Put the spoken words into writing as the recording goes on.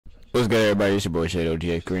What's good, everybody? It's your boy Shadow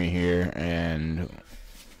GX Green here, and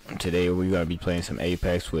today we're gonna be playing some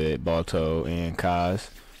Apex with Balto and Kaz.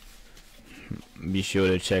 Be sure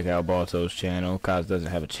to check out Balto's channel. Kaz doesn't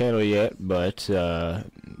have a channel yet, but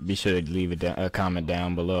be sure to leave a comment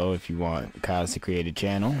down below if you want Kaz to create a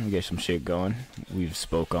channel and get some shit going. We've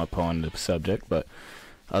spoke up on the subject, but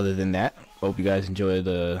other than that, hope you guys enjoy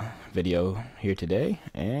the video here today,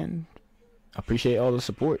 and appreciate all the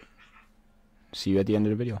support. See you at the end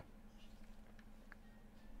of the video.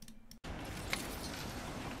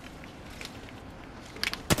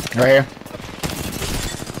 Right here.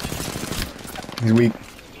 He's weak.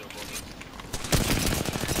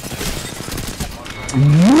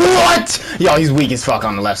 What? Yo, he's weak as fuck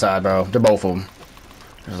on the left side, bro. They're both of them.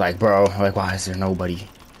 It's like, bro, like, why is there nobody?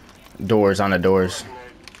 Doors on the doors.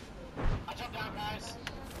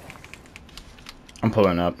 I'm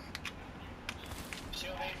pulling up.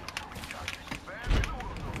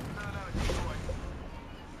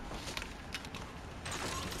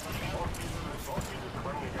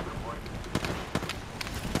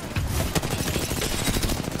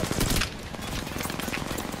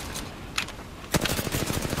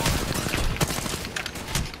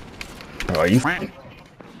 Are you?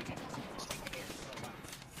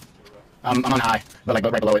 I'm on high, but like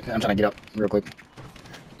right below it. I'm trying to get up real quick.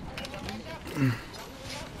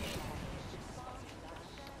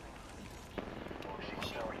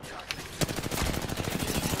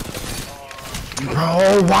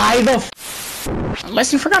 Bro, why the f?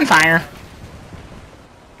 Listen for gunfire.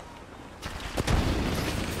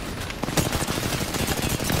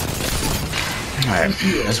 Alright,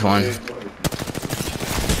 this one.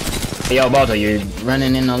 Yo, Balto, you're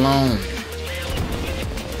running in alone.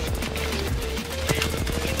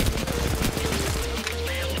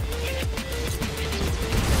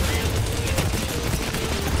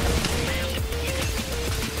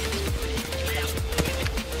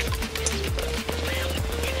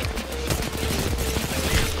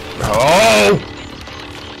 Oh!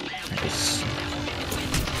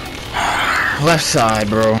 Left side,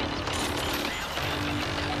 bro.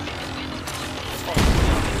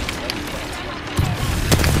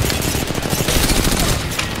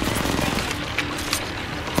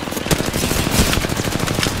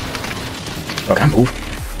 Okay, move.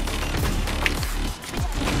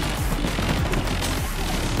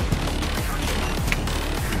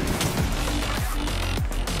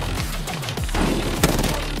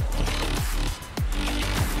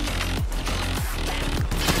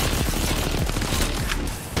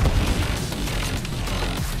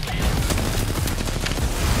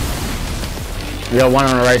 Yo, one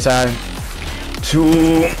on the right side.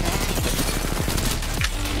 Two.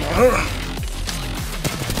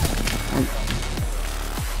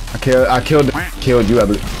 I killed you, I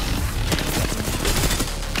believe.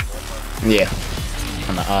 Yeah,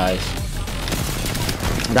 on the eyes.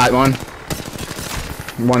 Got one.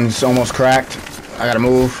 One's almost cracked. I gotta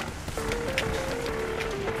move.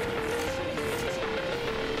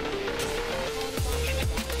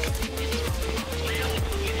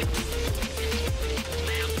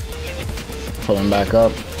 Pulling back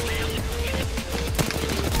up.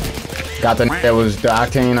 Got the that was the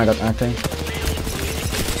octane. I got the octane.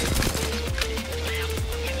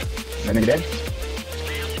 That nigga dead?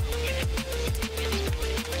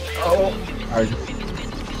 Oh!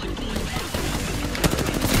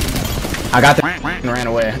 I got the and ran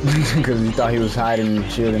away because he thought he was hiding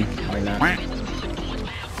and shooting. Like that.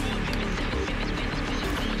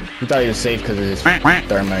 He thought he was safe because of his thermite.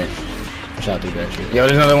 I shot through that shit. Yo,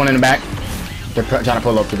 there's another one in the back. They're trying to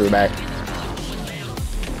pull up through the back.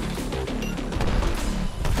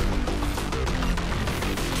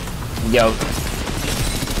 Yo.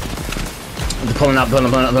 They're pulling up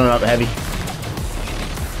heavy.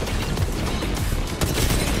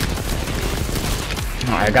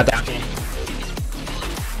 Alright, I got that.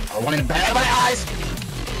 Oh, one in the back of my eyes.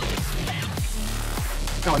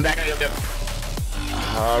 Going back.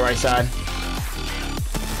 Right side.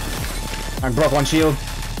 I broke one shield.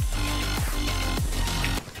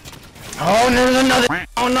 Oh, and there's another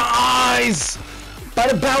on the eyes! By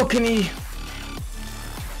the balcony!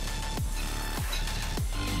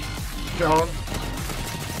 Go.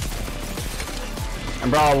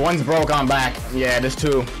 And bro, one's broke on back. Yeah, there's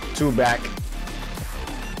two. Two back.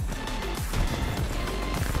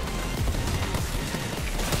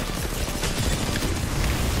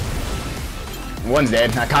 One's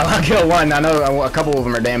dead. I killed one. I know a couple of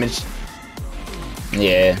them are damaged.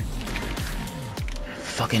 Yeah.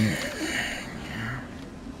 Fucking.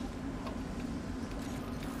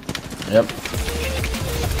 Yep.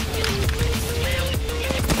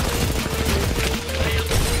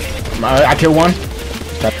 I killed one.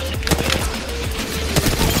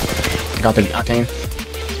 Got the octane.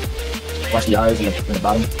 Watch the eyes in the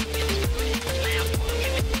bottom.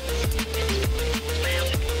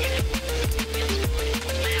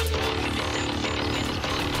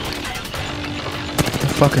 What the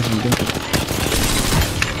fuck is he doing?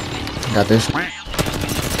 Got this. I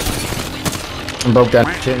broke that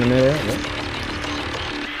shit in the middle.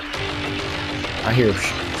 I hear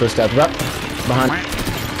footsteps up behind.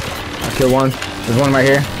 I killed one. There's one right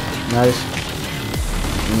here. Nice.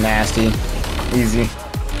 Nasty. Easy.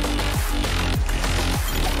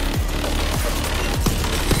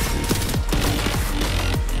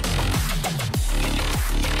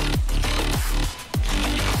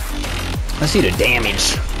 Let's see the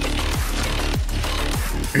damage.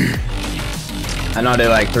 I know they're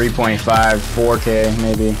like 3.5, 4K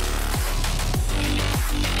maybe.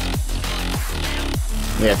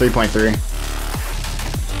 Yeah, 3.3.